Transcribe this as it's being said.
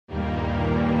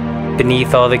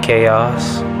Beneath all the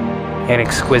chaos, an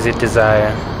exquisite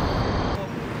desire.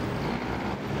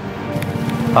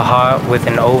 A heart with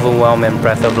an overwhelming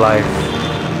breath of life.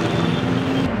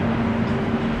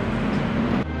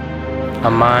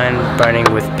 A mind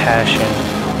burning with passion.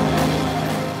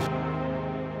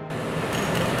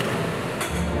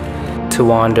 To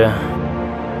wander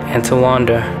and to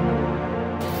wander.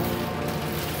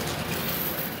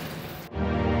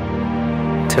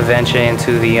 To venture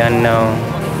into the unknown.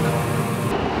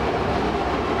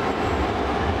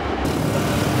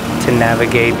 To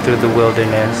navigate through the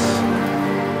wilderness.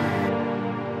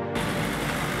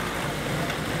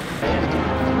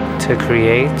 To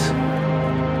create,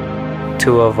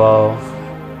 to evolve,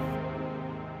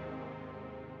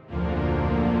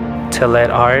 to let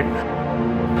art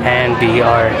and be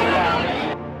art,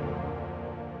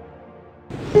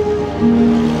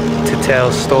 to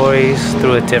tell stories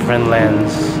through a different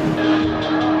lens,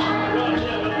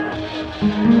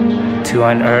 to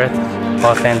unearth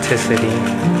authenticity,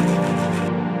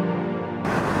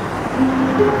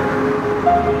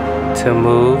 to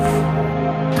move,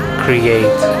 create,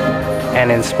 and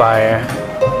inspire,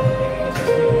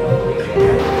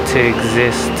 to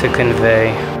exist, to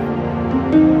convey,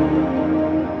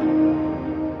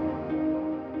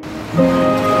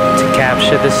 to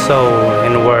capture the soul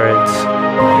in words,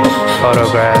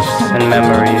 photographs, and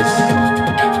memories.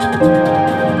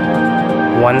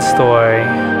 One story,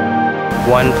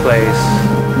 one place,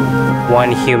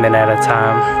 one human at a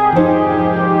time.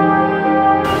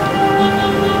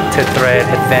 To thread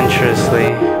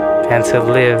adventurously and to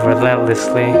live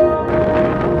relentlessly,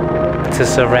 to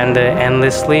surrender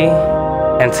endlessly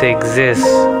and to exist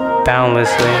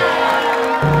boundlessly,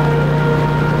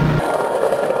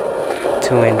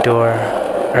 to endure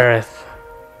earth,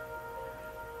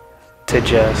 to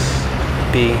just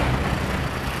be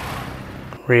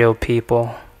real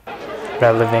people,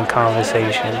 relevant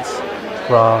conversations,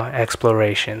 raw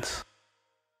explorations.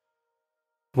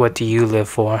 What do you live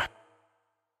for?